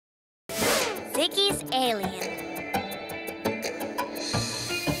Ziggy's alien.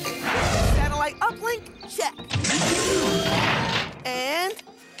 Satellite uplink, check. And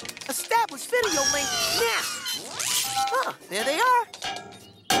establish video link now. Huh, there they are.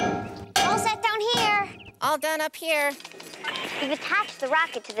 All set down here. All done up here. We've attached the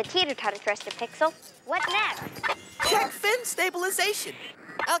rocket to the teeter-totter thruster, Pixel. What next? Check fin stabilization.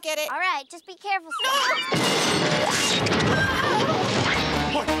 I'll get it. All right, just be careful. Be careful.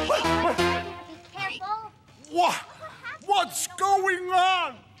 What? What's going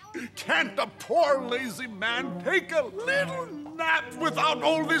on? Can't the poor lazy man take a little nap without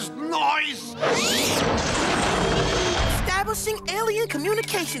all this noise? Establishing alien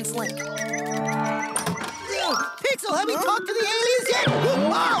communications link. Pixel, have we talked to the aliens yet?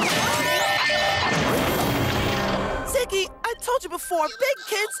 Oh! Ziggy, I told you before, big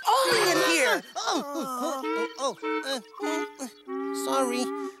kids only in here. Sorry.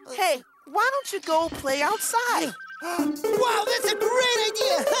 Hey, why don't you go play outside? Wow, that's a great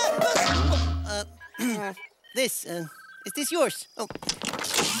idea! Is this yours? Oh.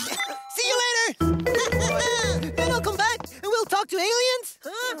 See you later! Then I'll come back and we'll talk to aliens?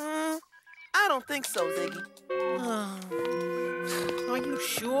 Huh? I don't think so, Ziggy. Are you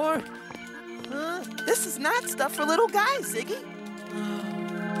sure? Huh? This is not stuff for little guys, Ziggy.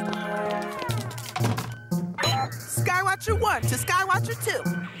 Skywatcher 1 to Skywatcher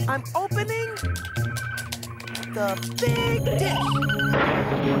 2. I'm opening the big dish.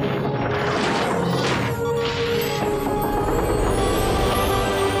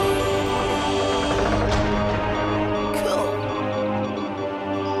 Cool.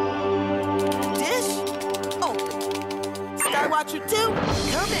 Dish open. Skywatcher 2,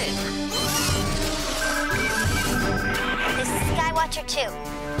 come in. This is Skywatcher 2.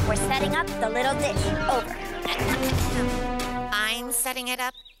 We're setting up the little dish. Over. I'm setting it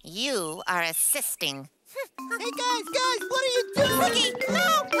up. You are assisting. Hey, guys, what are you doing? Ziggy, no!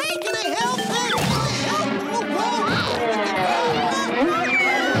 Hey, can I help?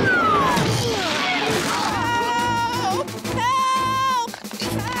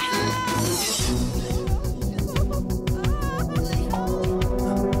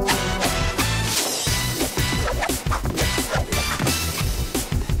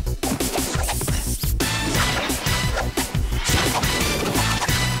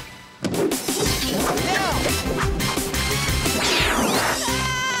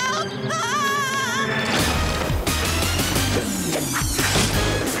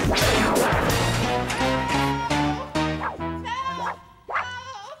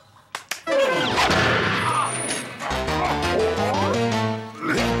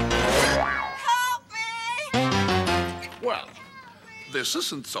 This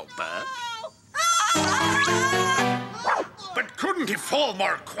isn't so bad. But couldn't he fall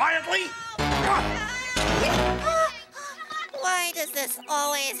more quietly? Why does this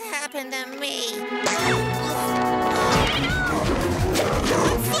always happen to me?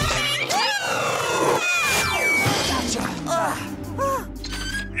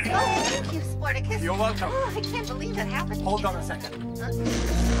 Thank you, Sportacus. You're welcome. Oh, I can't believe that happened. Hold on a second.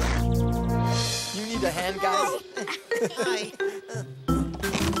 You need a hand, guys? Hi.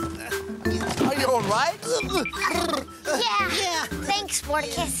 Are you all right? Yeah. Thanks,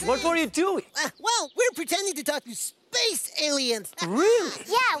 Sportacus. What were you doing? Well, we're pretending to talk to space aliens. Really?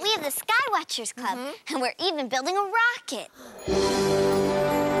 Yeah, we have the Skywatchers Club, and we're even building a rocket.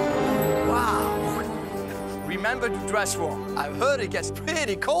 Wow. Remember to dress warm. I've heard it gets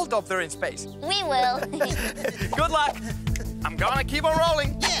pretty cold up there in space. We will. Good luck. I'm gonna keep on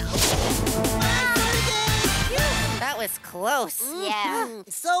rolling. Yeah. That was close. Yeah.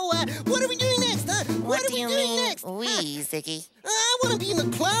 So, what are we doing next, huh? What are do we you doing mean, next? we, Ziggy? I want to be in the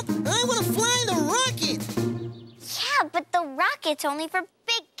club. I want to fly the rocket. Yeah, but the rocket's only for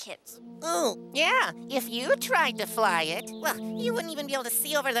big kids. Oh. Yeah, if you tried to fly it, well, you wouldn't even be able to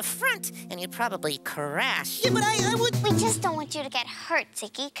see over the front, and you'd probably crash. Yeah, but I would... We just don't want you to get hurt,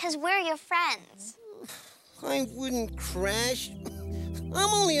 Ziggy, because we're your friends. I wouldn't crash. I'm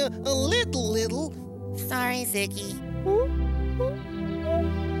only a little. Sorry, Ziggy.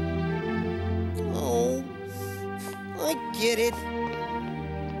 Oh, I get it.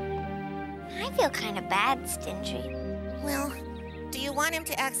 I feel kind of bad, Stingy. Well, do you want him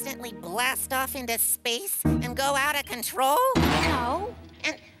to accidentally blast off into space and go out of control? No.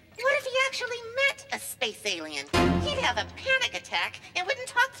 And what if he actually met a space alien? He'd have a panic attack and wouldn't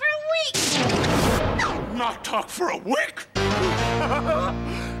talk for a week. Not talk for a week?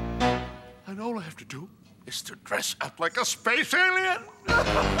 And all I have to do is to dress up like a space alien?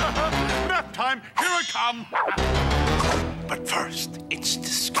 Nap time, here I come. But first, it's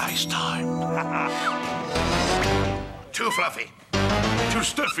disguise time. Too fluffy. Too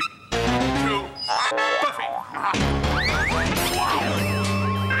stuffy. Too buffy.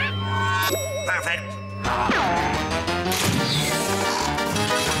 Perfect.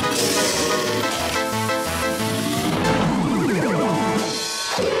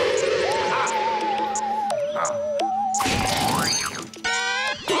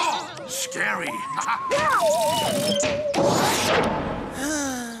 Scary.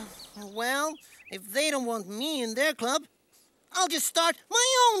 Well, if they don't want me in their club, I'll just start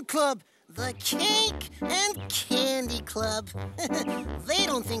my own club. The Cake and Candy Club. They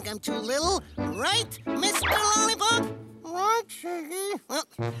don't think I'm too little, right, Mr. Lollipop? Right, Ziggy?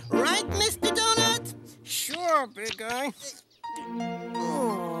 Right, Mr. Donut? Sure, big guy.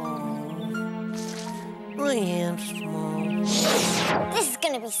 I am small. This is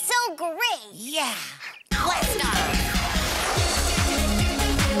gonna be so great. Yeah. Let's start.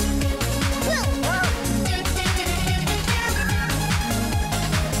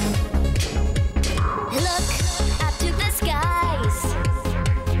 Look up to the skies.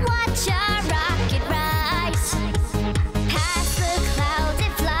 Watch our rocket rise. Past the clouds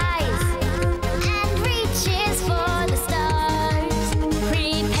it flies and reaches for the stars.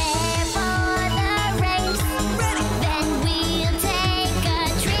 Prepare for the race. Then we'll take a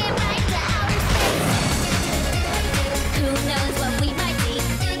trip right to outer space. Who knows what we might see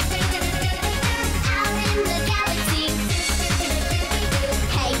out in the galaxy.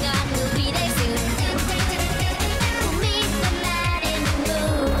 Hang on, we'll be there soon. We'll meet the man in the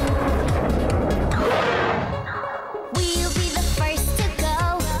moon. We'll be the first to go,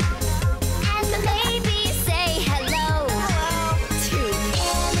 and maybe say hello to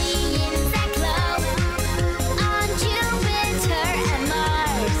aliens that glow on Jupiter and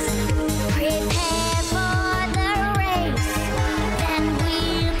Mars. Prepare for the race, then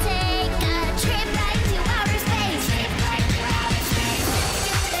we'll take a trip right to outer space.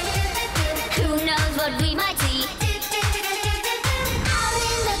 Who knows what we might see out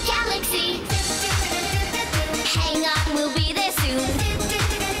in the galaxy. Hang on, we'll be there soon. We'll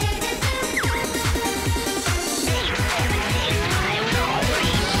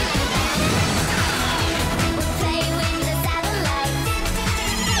play with the satellites,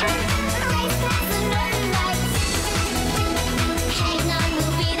 race past the northern lights. Hang on,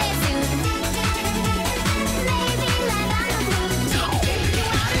 we'll be there soon. Maybe land on the moon. Take it to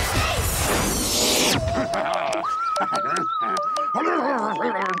outer space.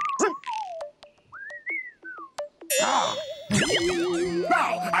 Now,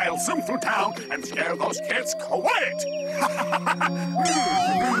 I'll zoom through town and scare those kids quiet.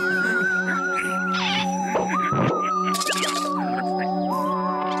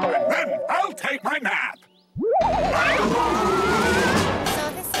 And then I'll take my nap. So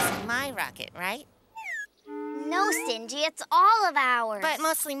this is my rocket, right? No, Stingy, it's all of ours. But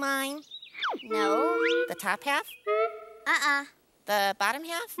mostly mine. no. The top half? Uh-uh. The bottom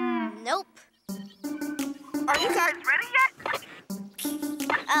half? Nope. Are you guys ready yet?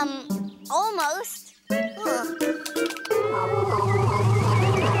 Almost.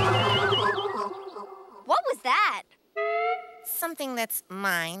 What was that? Something that's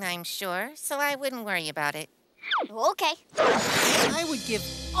mine, I'm sure, so I wouldn't worry about it. Okay. I would give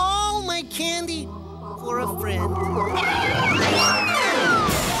all my candy for a friend.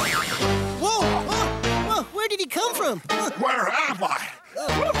 Whoa! Whoa! Where did he come from? Where am I?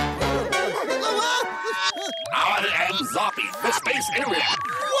 I am Zoppy, the space alien.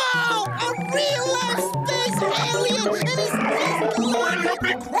 Wow! A real-life space alien! And he's... Will you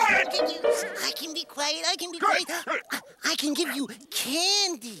be quiet? I can be quiet. I can be quiet. I can give you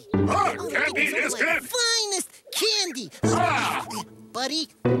candy. Candy is good. Finest candy. Ah. Buddy.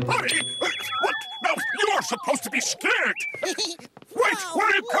 Buddy? What? No, you are supposed to be scared. Wait, where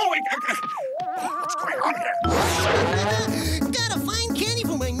are you going? What's going on here? Gotta find candy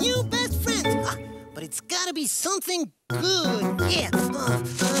for my new best friend. But it's gotta be something good. Yeah.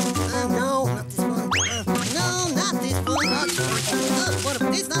 No, not this one. No, not this one. What if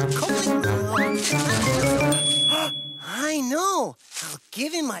it's not coconut? I know. I'll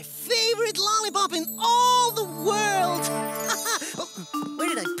give him my favorite lollipop in all the world. Where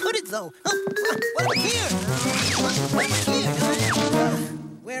did I put it, though? What here?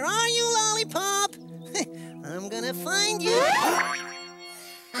 Where are you, lollipop? I'm gonna find you.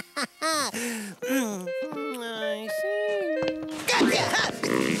 I see. Gotcha!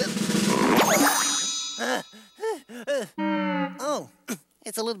 Oh,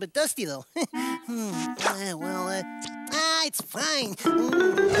 it's a little bit dusty, though. It's fine.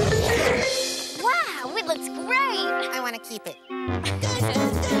 Wow, it looks great. I want to keep it.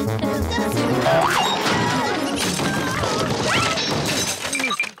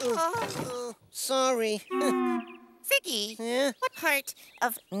 Sorry. Ziggy, Yeah? what part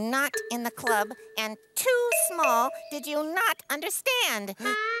of not in the club and too small did you not understand?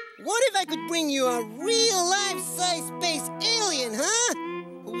 What if I could bring you a real life-size space alien, huh?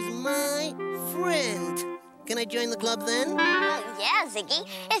 Who's my friend? Can I join the club then? Yeah, Ziggy.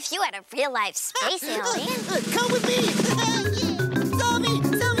 If you had a real-life space alien. Come with me! Zombie!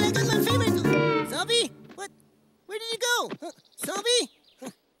 Zombie, I got my favorite! Zombie? What? Where did you go? Zombie?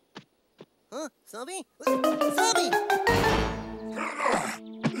 Huh? Zombie? Zombie!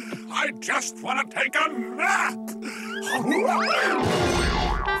 I just want to take a nap. Zombie!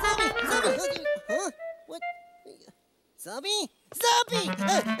 Zombie! Huh? What? Zombie? Zombie!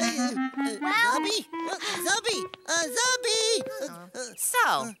 Zombie? Zombie! Zombie!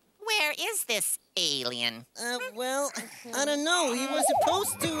 So, where is this alien? Well, I don't know. He was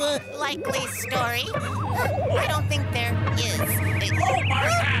supposed to, Likely story? I don't think there is. Oh, my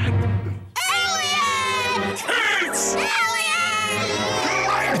hand! Alien! Kids!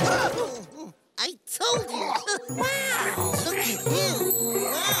 I told you! Wow! Look at him!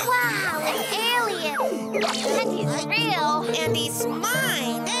 Wow, an alien. And he's real. And he's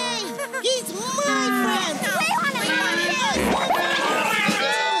mine. Hey! He's my friend!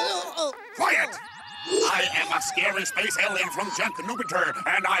 Quiet! I am a scary space alien from Jupiter,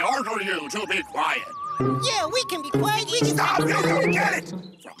 and I order you to be quiet. Yeah, we can be quiet. We can Stop! You don't get it!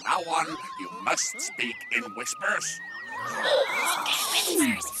 From now on, you must speak in whispers.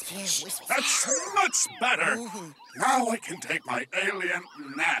 That's much better. Now I can take my alien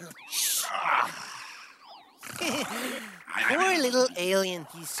nap. Poor little alien.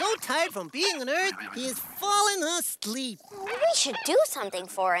 He's so tired from being on Earth, he has fallen asleep. We should do something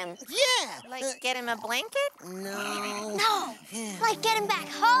for him. Yeah! Like, get him a blanket? No. No, like get him back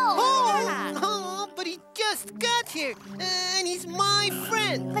home. Oh, but he just got here, and he's my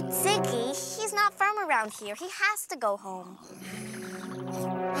friend. But Ziggy, he's not from around here. He has to go home.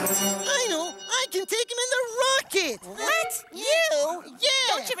 I know. I can take him in the rocket. What? You? Yeah.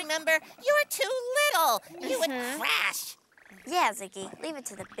 Don't you remember? You were too little. You would crash. Yeah, Ziggy, leave it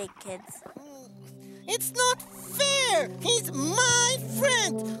to the big kids. It's not fair. He's my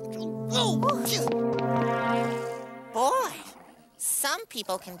friend. Oh. Boy, some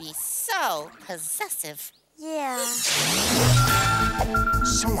people can be so possessive. Yeah.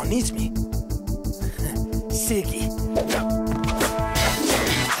 Someone needs me. Ziggy.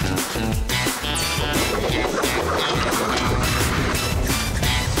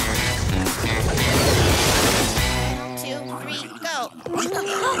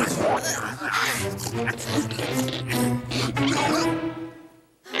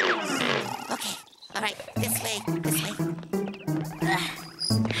 Okay, all right, this way.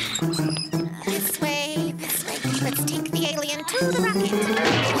 This way. Let's take the alien to the rocket.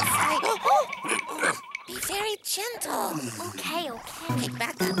 Be very gentle. Okay. Okay,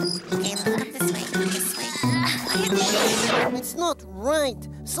 back up. Okay, look up this way. Quietly. It's not right.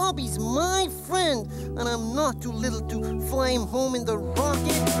 Zombie's my friend, and I'm not too little to fly him home in the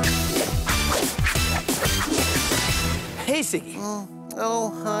rocket. Hey, Ziggy.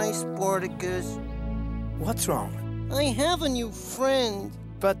 Oh, hi, Sportacus. What's wrong? I have a new friend.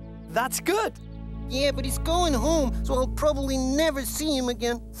 But that's good. Yeah, but he's going home, so I'll probably never see him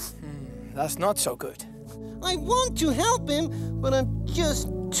again. That's not so good. I want to help him, but I'm just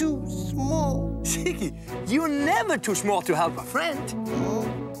too small. Ziggy, you're never too small to help a friend.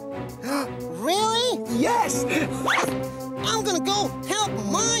 Really? Yes! I'm gonna go help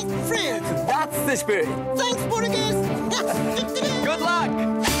my friend. That's the spirit. Thanks, Sportacus. Good luck!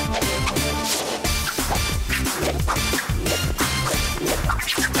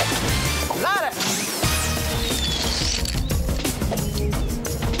 Ladder!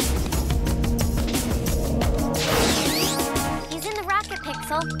 He's in the rocket,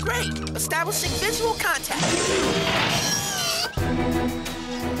 Pixel. Great. Establishing visual contact.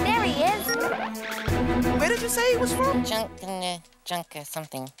 There he is. Where did you say he was from? Junk or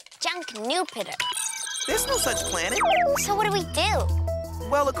something. Junk Newpitter. There's no such planet. So what do we do?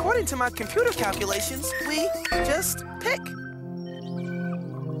 Well, according to my computer calculations, we just pick.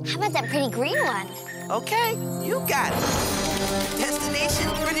 How about that pretty green one? Okay, you got it.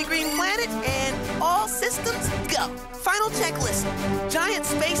 Destination, pretty green planet, and all systems go. Final checklist. Giant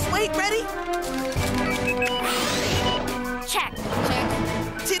space weight ready? Check.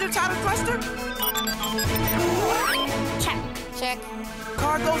 Teeter-totter thruster? Check.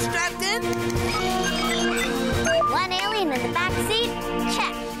 Cargo strapped in? One alien in the back seat?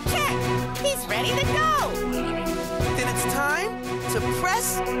 Check. He He's ready to go. Then it's time to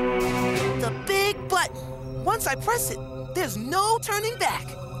press the big button. Once I press it, there's no turning back.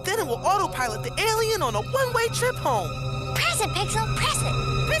 Then it will autopilot the alien on a one-way trip home. Press it, Pixel, press it.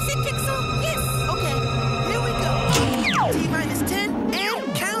 Press it, Pixel. Yes. Okay, here we go. T-minus 10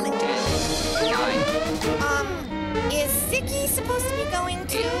 and counting. 9. Is Ziggy supposed to be going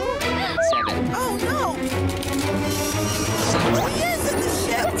too? 7. Oh, no. Oh, he is in the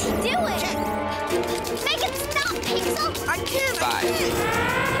ship. What's he doing? Make it stop, Pixel. I can't.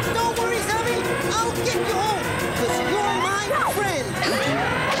 5. Don't worry, Zombie. I'll get you home. Because you're my friend.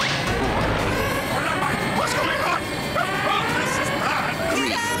 What's going on? Oh, this is bad.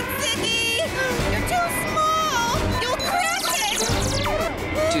 Get out, Ziggy! You're too small! You'll crash it!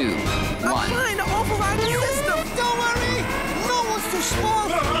 2. I'm 1. trying to override the system. Don't worry. No one's too small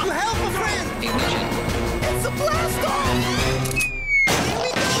to help a friend. Ignition. It's a blast off. Here we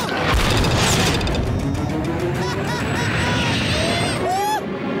go.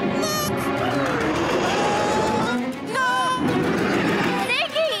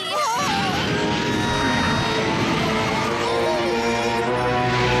 Ziggy!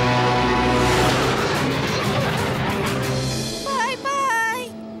 Bye-bye!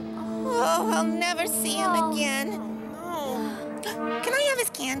 Oh, I'll never see him again. Can I have his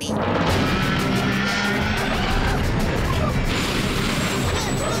candy? Hey,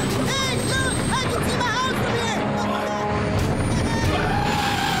 look! I can see my house from here.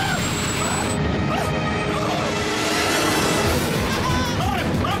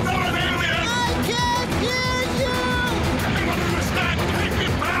 I'm not an alien. I can't hear you. I don't understand. Take me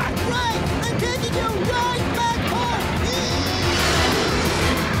back. Right, I'm taking you right back home.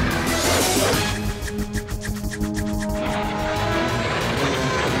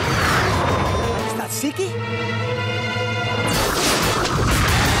 Is that Ziggy?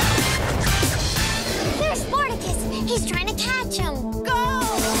 There's Sportacus. He's trying to catch him. Go!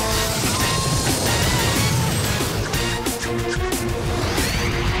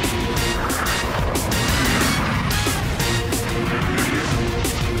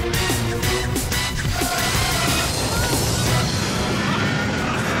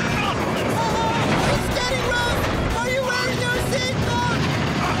 It's getting rough. Are you wearing your seatbelt?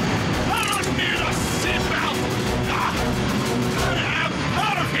 I don't need a seatbelt. I'm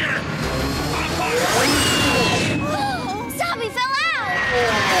out of here. Zombie fell out!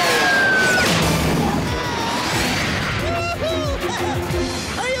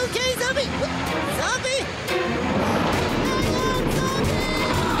 Are you okay, Zombie? Zombie?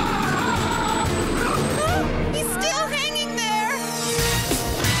 He's still hanging there!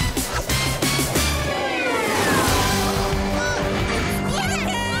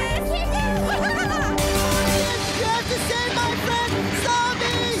 You have to save my friend,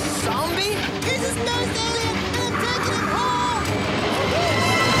 Zombie! Zombie? He's a space alien, and I'm taking him home!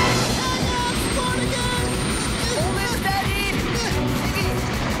 Hang on, Sportacus! Hold it steady! Ziggy,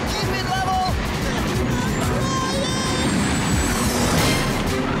 keep it level!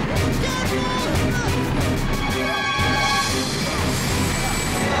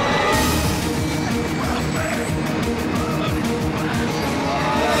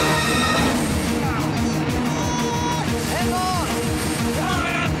 Hang on!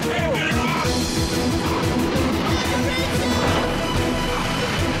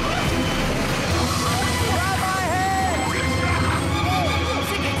 Grab my head!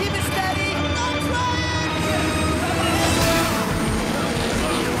 Ziggy, keep it steady! Don't try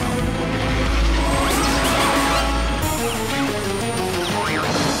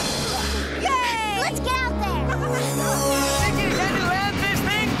Let's get out there! Ziggy, can you land this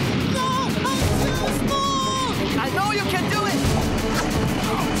thing? No, I'm too small! I know you can do it!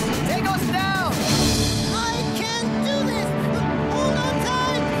 Take us down! I can't do this! Hold on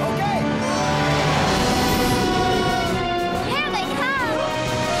tight! Okay! Here they come!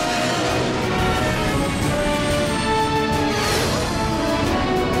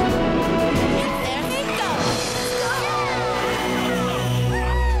 There they go!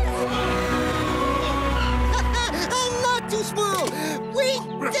 I'm not too small! We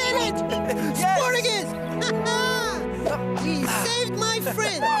did it! Sportacus! We saved my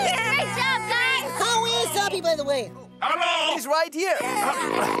friend! Great job, guys! How is Zombie, by the way? Hello. He's right here!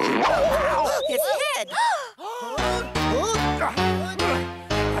 His head!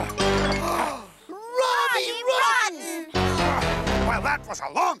 Robbie Rotten! Well, that was a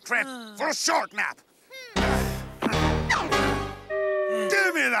long trip for a short nap.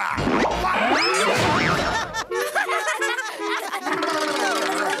 Give me that.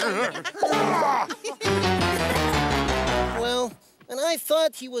 Well, and I I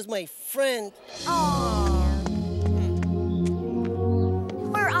thought he was my friend. Oh.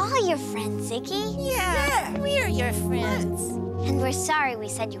 We're all your friends, Ziggy. Yeah, we're your friends. And we're sorry we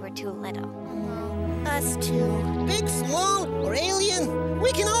said you were too little. Us too. Big, small, or alien,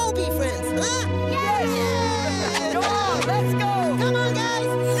 we can all be friends, huh? Yes! Come on, let's go! Come on, guys!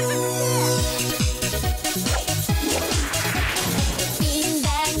 Bing,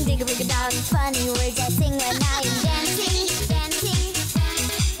 bang, digga-rigga-dong. Funny words I sing when I am dancing, dancing.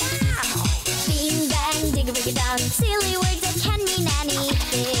 Wow! Bing, bang, digga-rigga-dong. Silly words that can mean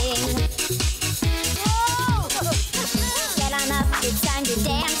anything. Whoa! Get on up, it's time to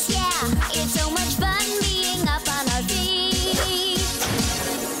dance, yeah. It's so much fun being up on our feet.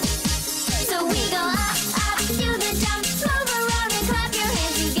 So we go up, up, do the jump, move around and clap your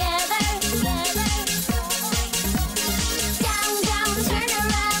hands together, together. Down, down, turn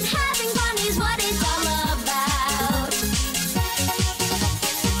around, having fun is what it's all about.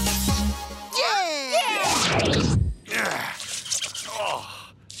 Yeah.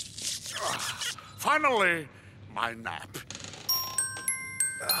 Finally, my nap.